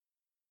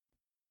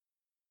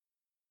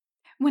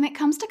When it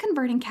comes to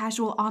converting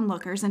casual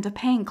onlookers into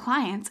paying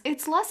clients,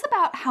 it's less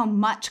about how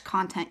much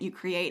content you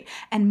create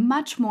and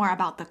much more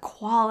about the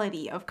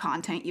quality of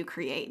content you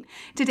create.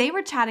 Today,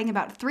 we're chatting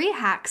about 3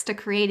 hacks to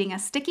creating a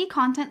sticky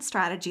content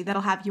strategy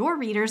that'll have your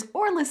readers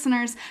or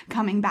listeners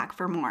coming back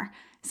for more.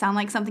 Sound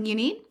like something you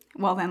need?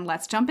 Well, then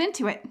let's jump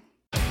into it.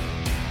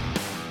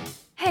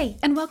 Hey,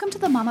 and welcome to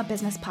the Mama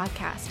Business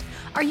Podcast.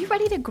 Are you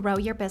ready to grow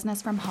your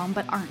business from home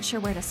but aren't sure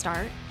where to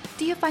start?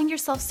 Do you find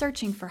yourself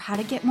searching for how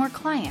to get more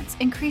clients,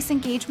 increase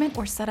engagement,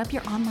 or set up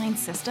your online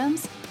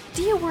systems?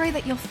 Do you worry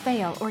that you'll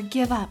fail or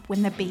give up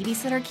when the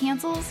babysitter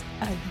cancels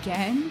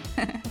again?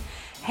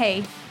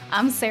 Hey,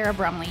 I'm Sarah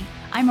Brumley.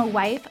 I'm a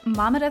wife,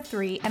 mama to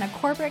 3, and a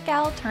corporate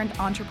gal turned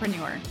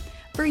entrepreneur.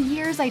 For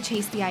years, I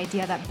chased the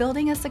idea that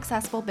building a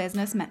successful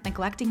business meant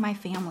neglecting my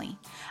family.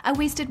 I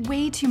wasted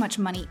way too much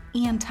money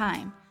and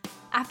time.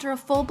 After a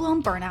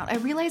full-blown burnout, I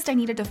realized I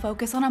needed to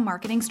focus on a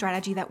marketing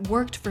strategy that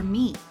worked for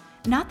me,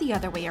 not the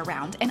other way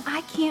around, and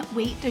I can't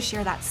wait to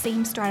share that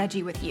same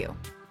strategy with you.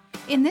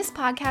 In this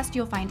podcast,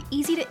 you'll find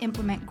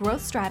easy-to-implement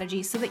growth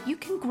strategies so that you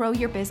can grow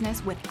your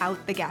business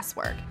without the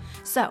guesswork.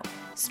 So,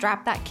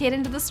 strap that kid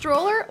into the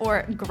stroller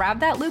or grab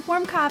that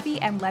lukewarm coffee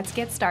and let's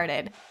get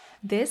started.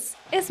 This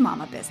is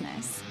Mama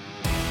Business.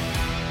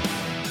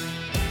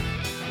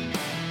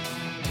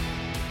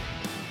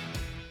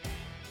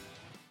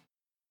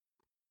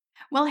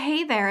 Well,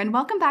 hey there, and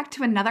welcome back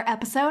to another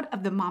episode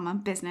of the Mama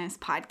Business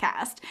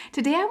Podcast.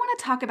 Today, I want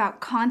to talk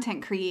about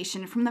content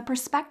creation from the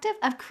perspective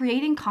of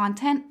creating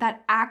content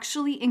that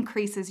actually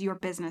increases your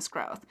business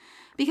growth.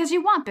 Because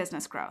you want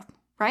business growth,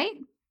 right?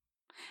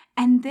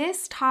 And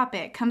this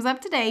topic comes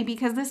up today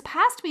because this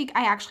past week,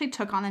 I actually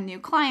took on a new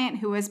client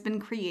who has been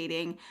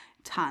creating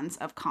tons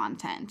of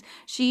content.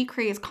 She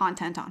creates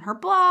content on her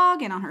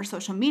blog and on her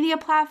social media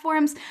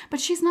platforms,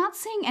 but she's not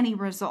seeing any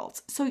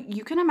results. So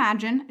you can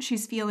imagine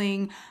she's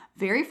feeling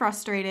very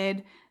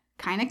frustrated,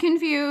 kind of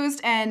confused,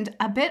 and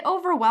a bit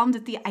overwhelmed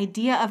at the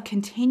idea of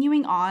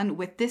continuing on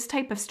with this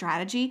type of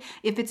strategy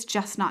if it's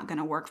just not going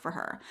to work for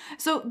her.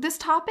 So this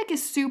topic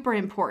is super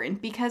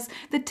important because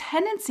the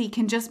tendency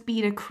can just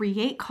be to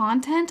create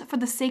content for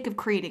the sake of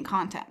creating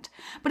content.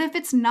 But if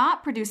it's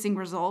not producing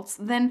results,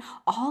 then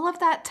all of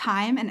that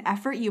time and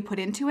effort you put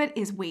into it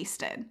is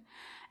wasted.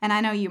 And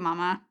I know you,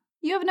 mama.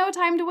 You have no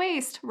time to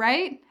waste,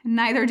 right?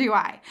 Neither do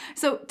I.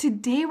 So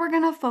today we're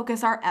going to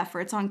focus our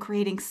efforts on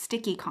creating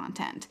sticky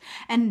content.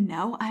 And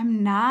no,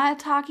 I'm not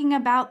talking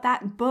about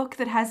that book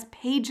that has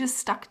pages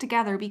stuck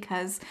together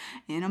because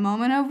in a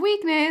moment of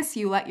weakness,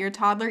 you let your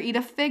toddler eat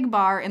a fig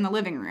bar in the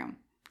living room.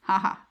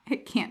 Haha,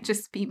 it can't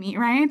just be me,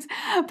 right?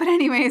 But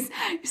anyways,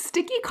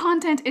 sticky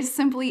content is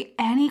simply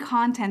any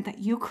content that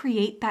you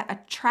create that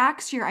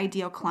attracts your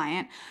ideal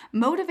client,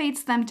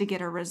 motivates them to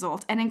get a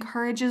result, and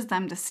encourages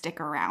them to stick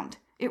around.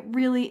 It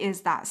really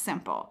is that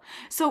simple.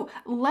 So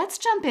let's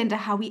jump into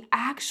how we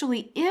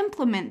actually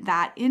implement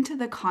that into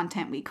the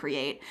content we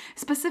create.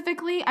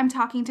 Specifically, I'm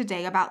talking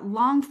today about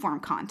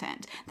long-form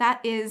content.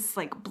 That is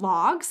like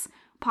blogs,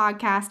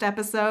 podcast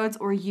episodes,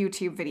 or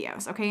YouTube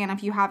videos, okay? And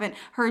if you haven't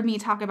heard me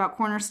talk about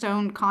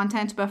cornerstone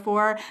content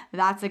before,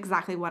 that's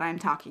exactly what I'm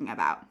talking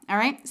about, all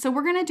right? So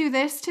we're gonna do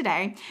this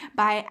today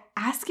by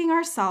asking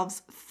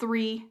ourselves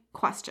 3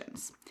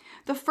 questions.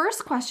 The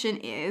first question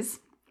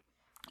is,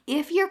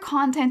 if your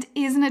content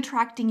isn't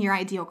attracting your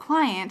ideal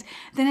client,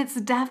 then it's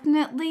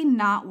definitely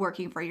not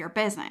working for your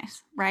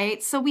business,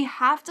 right? So we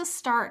have to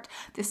start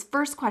this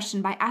first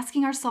question by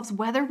asking ourselves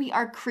whether we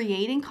are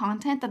creating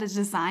content that is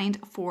designed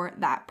for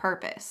that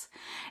purpose.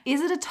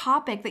 Is it a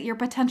topic that your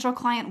potential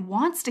client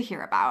wants to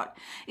hear about?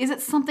 Is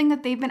it something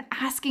that they've been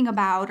asking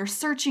about or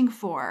searching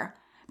for?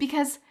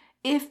 Because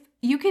if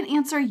you can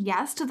answer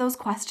yes to those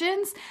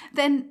questions,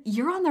 then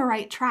you're on the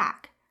right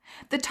track.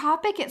 The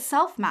topic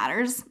itself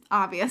matters,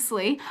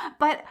 obviously,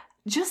 but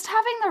just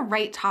having the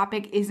right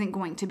topic isn't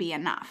going to be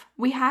enough.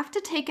 We have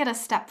to take it a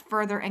step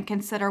further and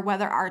consider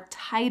whether our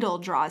title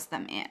draws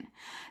them in.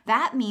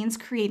 That means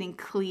creating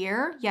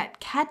clear yet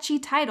catchy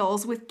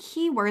titles with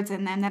keywords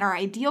in them that our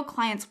ideal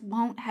clients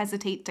won't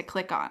hesitate to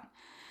click on.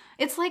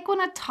 It's like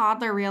when a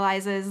toddler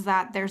realizes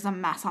that there's a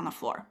mess on the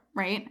floor,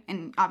 right?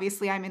 And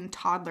obviously I'm in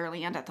toddler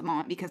land at the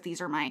moment because these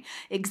are my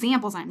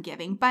examples I'm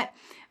giving, but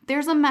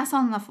there's a mess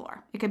on the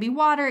floor. It could be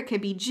water, it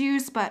could be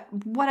juice, but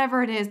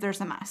whatever it is, there's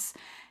a mess.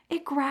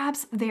 It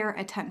grabs their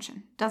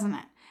attention, doesn't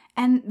it?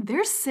 And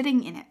they're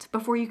sitting in it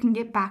before you can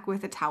get back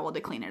with a towel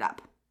to clean it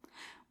up.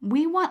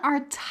 We want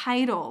our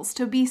titles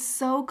to be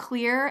so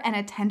clear and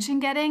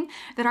attention-getting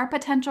that our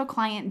potential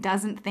client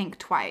doesn't think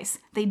twice.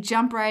 They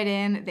jump right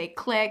in, they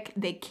click,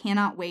 they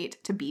cannot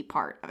wait to be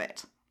part of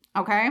it,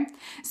 okay?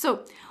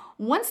 So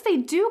once they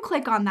do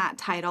click on that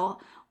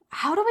title,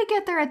 how do we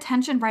get their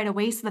attention right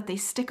away so that they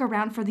stick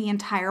around for the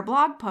entire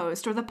blog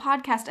post or the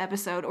podcast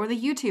episode or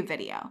the YouTube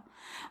video?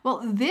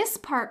 Well, this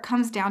part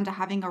comes down to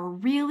having a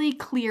really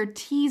clear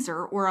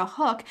teaser or a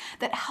hook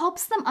that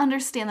helps them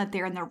understand that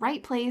they're in the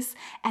right place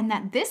and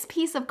that this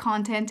piece of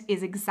content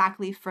is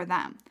exactly for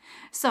them.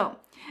 So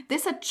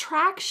this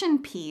attraction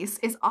piece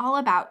is all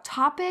about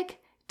topic,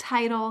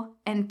 title,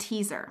 and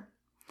teaser.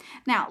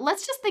 Now,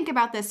 let's just think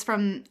about this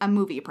from a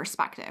movie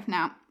perspective.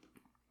 Now,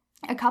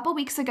 a couple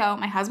weeks ago,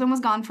 my husband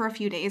was gone for a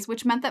few days,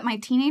 which meant that my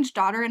teenage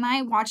daughter and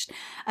I watched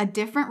a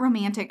different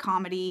romantic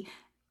comedy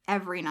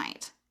every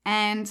night.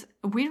 And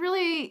we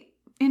really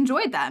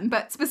enjoyed them,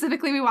 but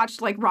specifically we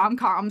watched like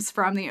rom-coms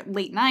from the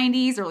late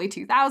 90s, early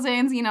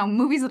 2000s,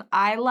 movies that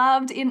I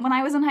loved when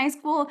I was in high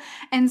school.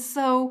 And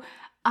so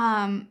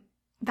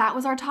that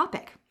was our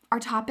topic. Our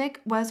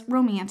topic was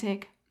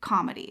romantic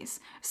comedies.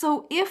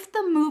 So if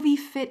the movie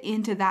fit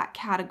into that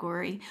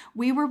category,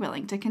 we were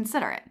willing to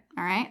consider it.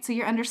 All right. So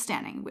you're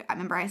understanding. I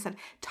remember I said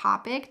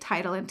topic,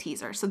 title, and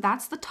teaser. So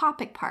that's the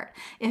topic part.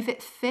 If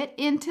it fit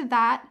into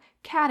that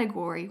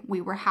category, we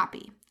were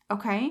happy.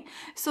 Okay.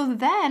 So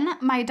then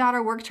my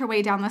daughter worked her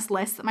way down this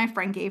list that my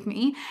friend gave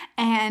me,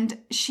 and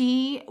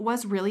she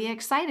was really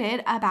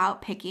excited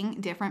about picking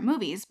different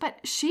movies, but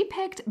she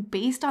picked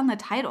based on the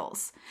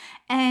titles.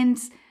 And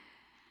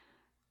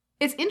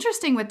it's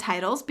interesting with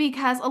titles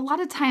because a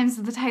lot of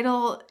times the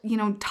title,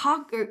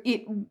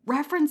 it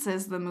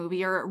references the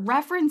movie or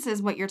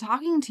references what you're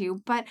talking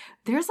to, but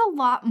there's a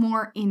lot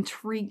more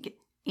intrigue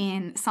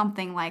in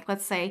something like,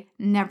 let's say,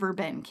 Never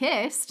Been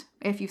Kissed.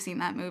 If you've seen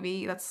that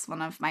movie, that's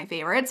one of my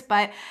favorites.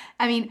 But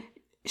I mean,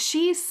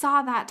 she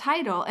saw that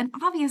title and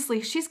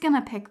obviously she's going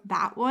to pick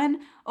that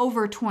one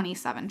over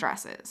 27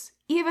 Dresses.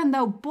 Even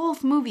though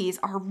both movies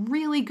are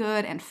really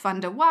good and fun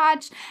to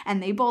watch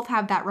and they both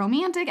have that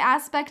romantic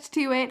aspect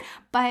to it,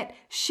 but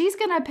she's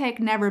going to pick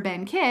Never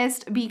Been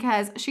Kissed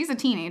because she's a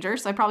teenager,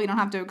 so I probably don't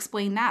have to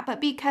explain that,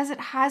 but because it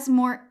has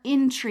more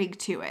intrigue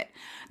to it.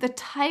 The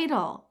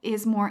title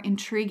is more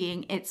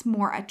intriguing, it's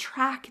more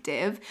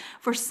attractive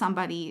for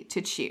somebody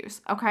to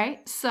choose, okay?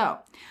 So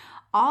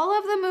all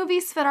of the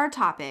movies fit our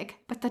topic,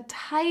 but the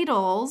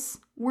titles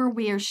were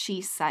where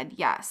she said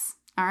yes.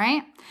 All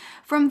right.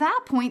 From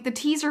that point, the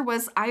teaser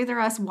was either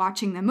us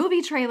watching the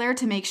movie trailer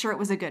to make sure it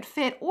was a good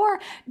fit or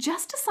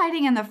just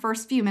deciding in the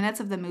first few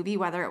minutes of the movie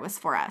whether it was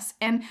for us.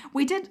 And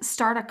we did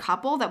start a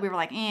couple that we were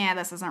like,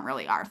 this isn't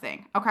really our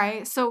thing.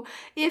 Okay. So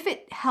if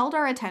it held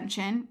our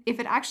attention, if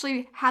it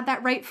actually had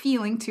that right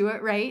feeling to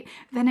it, right,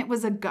 then it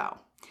was a go.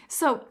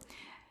 So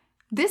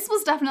this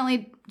was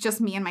definitely just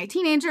me and my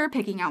teenager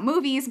picking out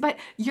movies, but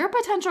your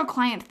potential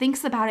client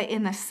thinks about it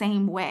in the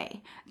same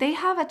way. They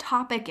have a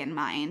topic in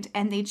mind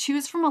and they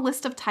choose from a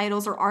list of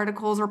titles or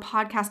articles or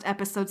podcast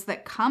episodes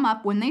that come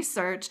up when they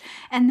search,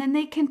 and then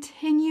they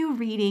continue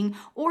reading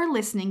or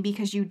listening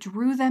because you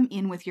drew them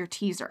in with your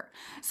teaser.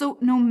 So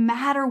no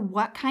matter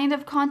what kind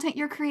of content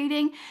you're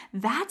creating,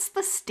 that's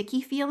the sticky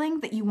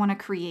feeling that you want to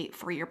create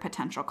for your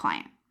potential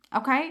client.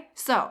 Okay,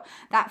 so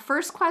that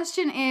first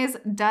question is,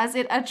 does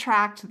it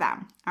attract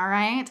them? All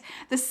right.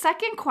 The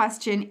second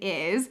question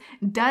is,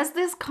 does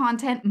this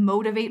content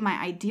motivate my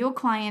ideal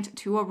client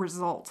to a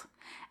result?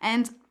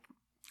 And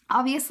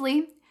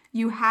obviously,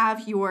 you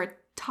have your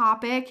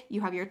topic,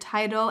 you have your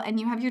title, and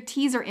you have your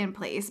teaser in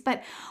place.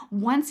 But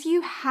once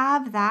you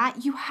have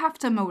that, you have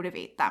to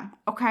motivate them,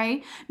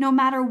 okay? No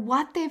matter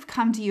what they've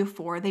come to you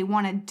for, they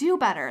want to do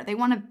better, they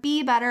want to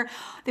be better,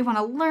 they want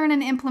to learn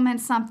and implement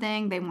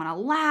something, they want to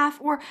laugh,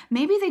 or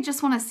maybe they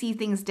just want to see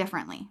things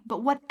differently.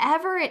 But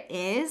whatever it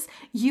is,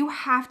 you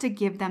have to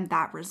give them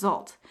that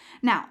result.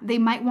 Now, they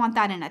might want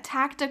that in a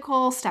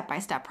tactical,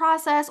 step-by-step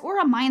process or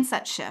a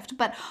mindset shift,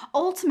 but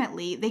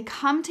ultimately, they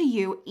come to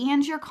you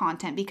and your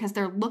content because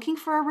they're looking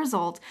for a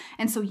result,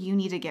 and so you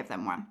need to give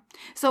them one.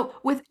 So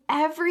with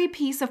every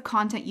piece of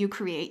content you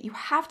create, you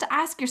have to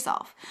ask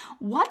yourself,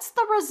 what's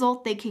the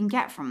result they can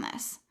get from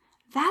this?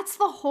 That's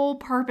the whole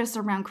purpose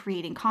around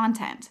creating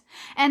content.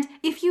 And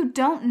if you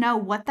don't know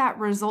what that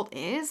result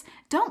is,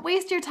 don't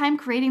waste your time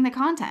creating the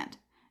content.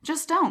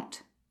 Just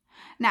don't.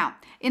 Now,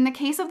 in the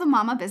case of the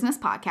Mama Business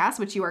Podcast,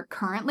 which you are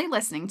currently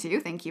listening to,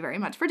 thank you very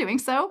much for doing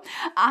so,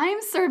 I'm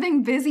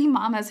serving busy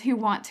mamas who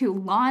want to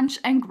launch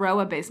and grow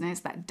a business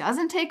that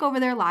doesn't take over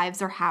their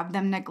lives or have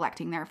them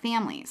neglecting their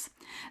families.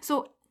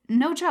 So,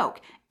 no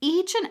joke,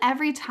 each and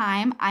every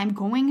time I'm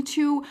going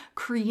to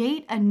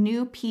create a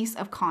new piece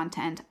of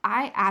content,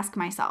 I ask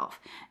myself,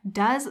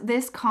 does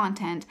this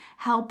content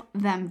help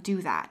them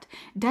do that?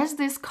 Does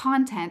this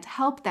content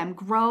help them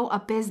grow a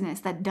business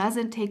that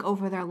doesn't take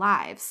over their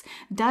lives?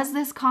 Does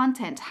this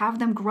content have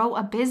them grow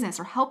a business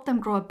or help them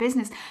grow a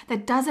business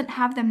that doesn't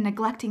have them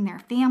neglecting their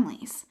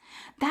families?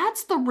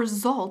 That's the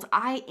result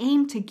I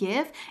aim to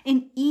give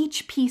in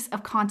each piece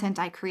of content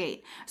I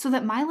create so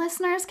that my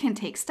listeners can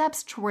take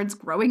steps towards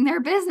growing their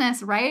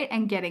business, right?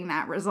 And getting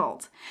that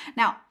result.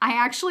 Now, I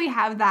actually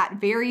have that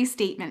very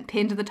statement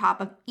pinned to the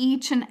top of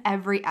each and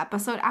every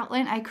episode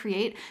outline I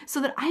create so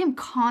that I am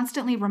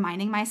constantly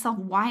reminding myself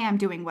why I'm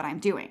doing what I'm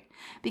doing.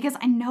 Because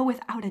I know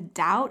without a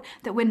doubt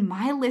that when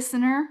my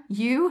listener,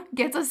 you,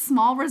 gets a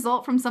small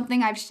result from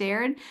something I've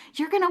shared,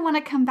 you're going to want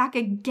to come back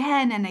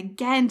again and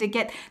again to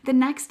get the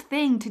next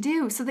thing to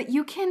do so that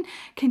you can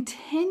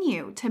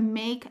continue to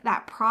make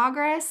that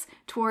progress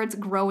towards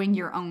growing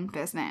your own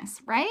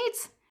business,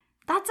 right?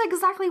 That's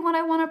exactly what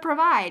I want to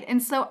provide.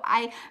 And so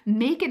I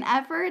make an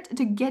effort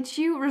to get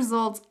you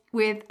results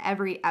with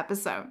every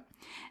episode.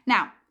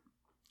 Now,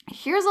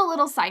 Here's a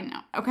little side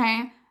note,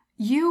 okay?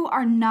 You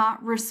are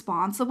not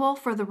responsible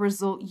for the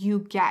result you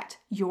get,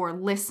 your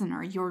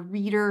listener, your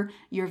reader,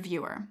 your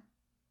viewer.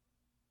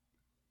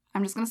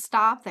 I'm just going to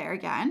stop there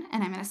again,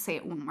 and I'm going to say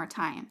it one more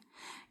time.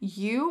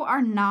 You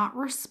are not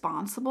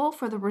responsible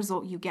for the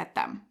result you get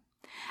them.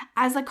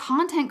 As a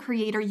content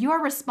creator, you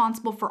are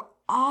responsible for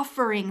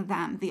offering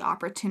them the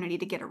opportunity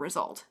to get a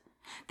result.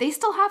 They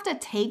still have to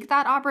take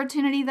that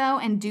opportunity though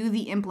and do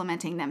the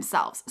implementing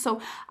themselves.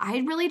 So I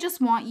really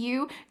just want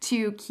you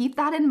to keep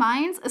that in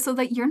mind so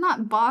that you're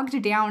not bogged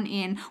down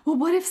in, well,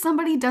 what if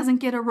somebody doesn't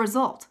get a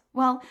result?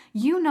 Well,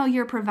 you know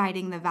you're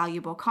providing the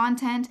valuable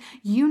content.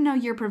 You know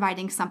you're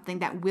providing something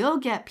that will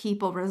get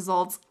people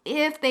results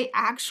if they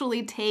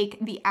actually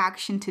take the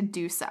action to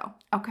do so,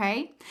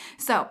 okay?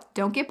 So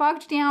don't get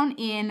bogged down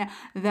in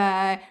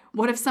the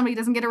what if somebody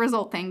doesn't get a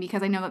result thing,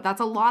 because I know that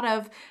that's a lot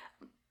of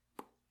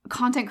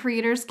content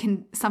creators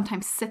can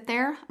sometimes sit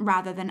there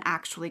rather than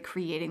actually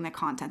creating the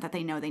content that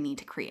they know they need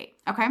to create,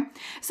 okay?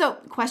 So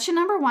question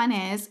number 1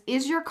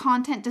 is your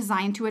content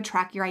designed to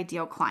attract your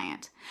ideal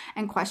client?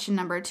 And question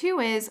number 2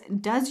 is,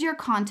 does your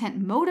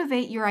content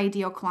motivate your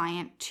ideal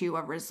client to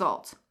a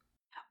result?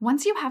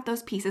 Once you have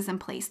those pieces in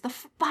place, the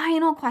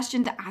final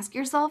question to ask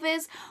yourself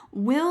is,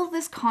 will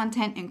this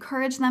content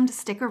encourage them to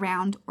stick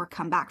around or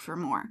come back for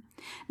more?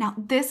 Now,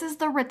 this is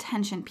the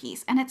retention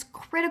piece, and it's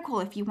critical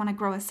if you want to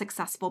grow a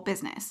successful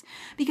business.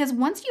 Because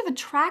once you've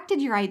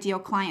attracted your ideal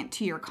client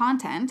to your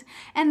content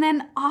and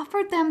then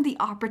offered them the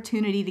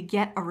opportunity to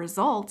get a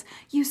result,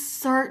 you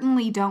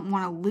certainly don't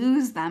want to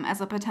lose them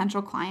as a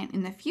potential client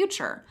in the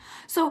future.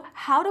 So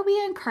how do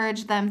we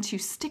encourage them to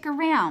stick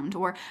around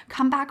or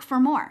come back for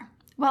more?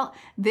 Well,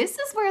 this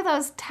is where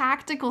those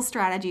tactical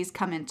strategies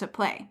come into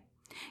play.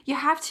 You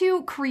have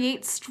to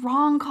create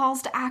strong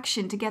calls to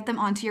action to get them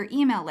onto your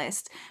email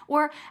list,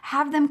 or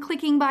have them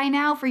clicking buy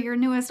now for your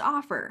newest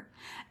offer.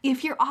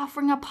 If you're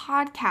offering a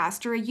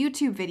podcast or a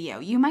YouTube video,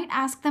 you might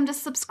ask them to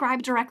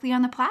subscribe directly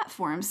on the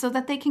platform so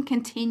that they can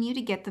continue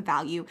to get the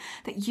value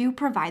that you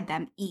provide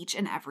them each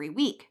and every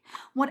week.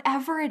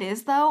 Whatever it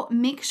is though,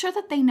 make sure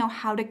that they know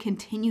how to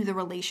continue the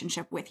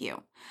relationship with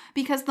you.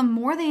 Because the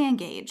more they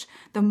engage,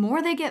 the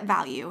more they get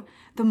value,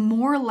 the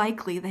more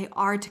likely they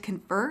are to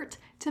convert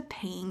to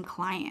paying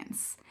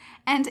clients.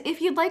 And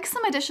if you'd like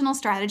some additional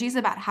strategies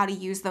about how to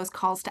use those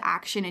calls to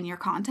action in your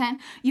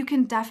content, you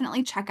can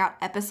definitely check out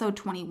episode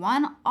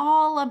 21,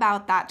 all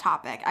about that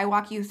topic. I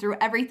walk you through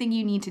everything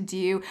you need to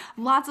do,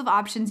 lots of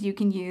options you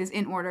can use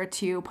in order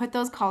to put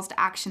those calls to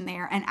action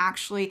there and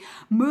actually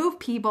move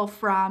people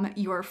from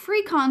your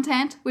free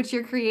content, which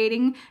you're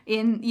creating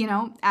in,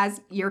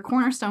 as your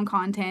cornerstone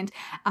content,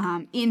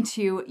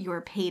 into your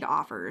paid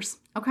offers,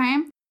 okay?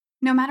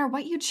 No matter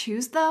what you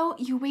choose though,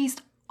 you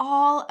waste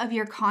all of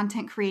your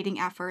content creating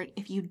effort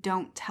if you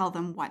don't tell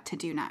them what to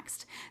do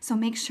next. So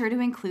make sure to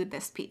include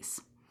this piece.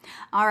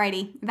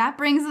 Alrighty, that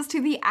brings us to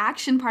the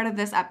action part of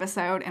this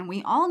episode, and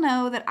we all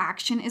know that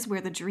action is where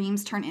the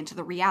dreams turn into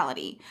the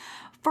reality.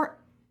 For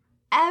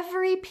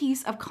every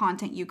piece of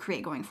content you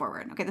create going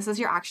forward, okay, this is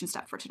your action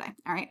step for today,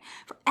 all right?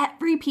 For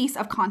every piece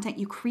of content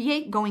you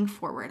create going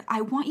forward,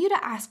 I want you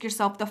to ask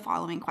yourself the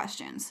following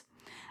questions.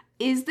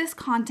 Is this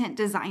content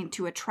designed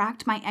to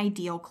attract my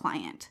ideal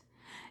client?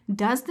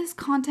 Does this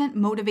content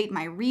motivate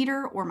my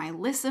reader or my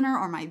listener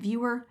or my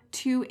viewer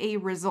to a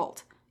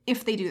result?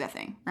 If they do the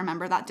thing,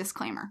 remember that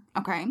disclaimer,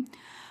 okay?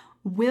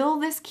 Will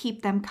this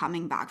keep them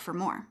coming back for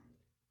more?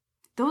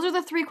 Those are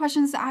the 3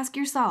 questions to ask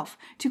yourself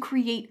to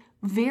create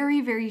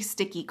very, very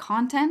sticky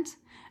content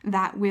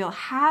that will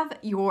have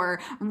your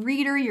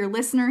reader, your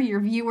listener, your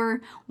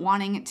viewer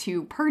wanting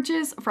to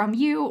purchase from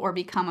you or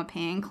become a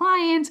paying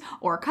client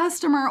or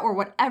customer or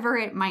whatever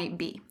it might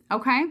be.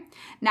 Okay?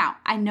 Now,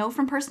 I know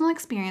from personal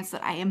experience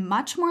that I am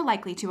much more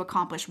likely to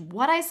accomplish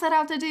what I set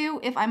out to do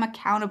if I'm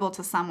accountable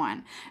to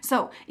someone.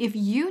 So if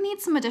you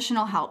need some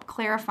additional help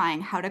clarifying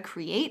how to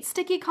create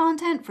sticky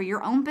content for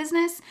your own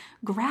business,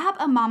 grab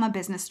a Mama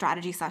Business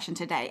strategy session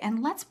today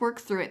and let's work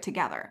through it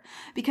together.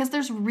 Because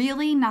there's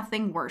really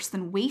nothing worse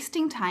than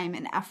wasting time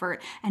and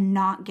effort and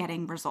not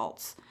getting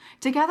results.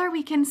 Together,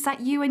 we can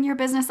set you and your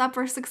business up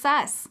for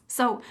success.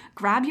 So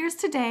grab yours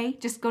today.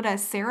 Just go to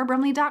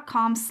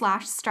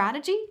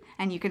sarahbrumley.com/strategy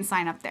and you can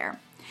sign up there.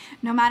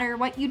 No matter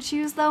what you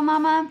choose though,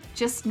 Mama,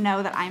 just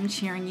know that I'm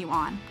cheering you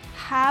on.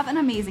 Have an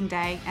amazing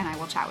day, and I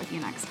will chat with you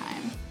next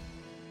time.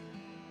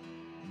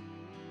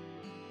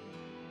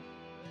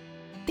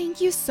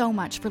 Thank you so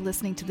much for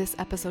listening to this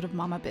episode of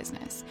Mama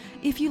Business.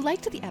 If you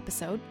liked the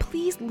episode,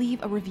 please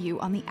leave a review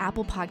on the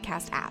Apple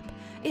Podcast app.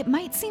 It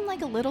might seem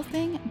like a little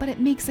thing, but it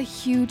makes a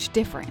huge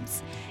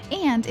difference.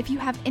 And if you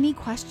have any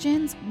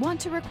questions, want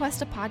to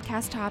request a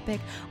podcast topic,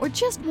 or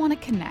just want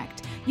to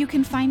connect, you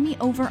can find me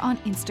over on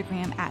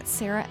Instagram at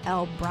Sarah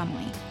L.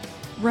 Brumley.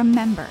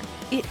 Remember,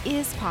 it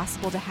is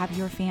possible to have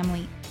your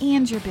family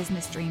and your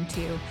business dream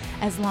too,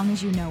 as long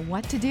as you know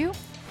what to do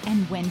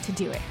and when to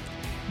do it.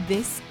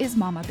 This is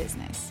Mama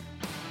Business.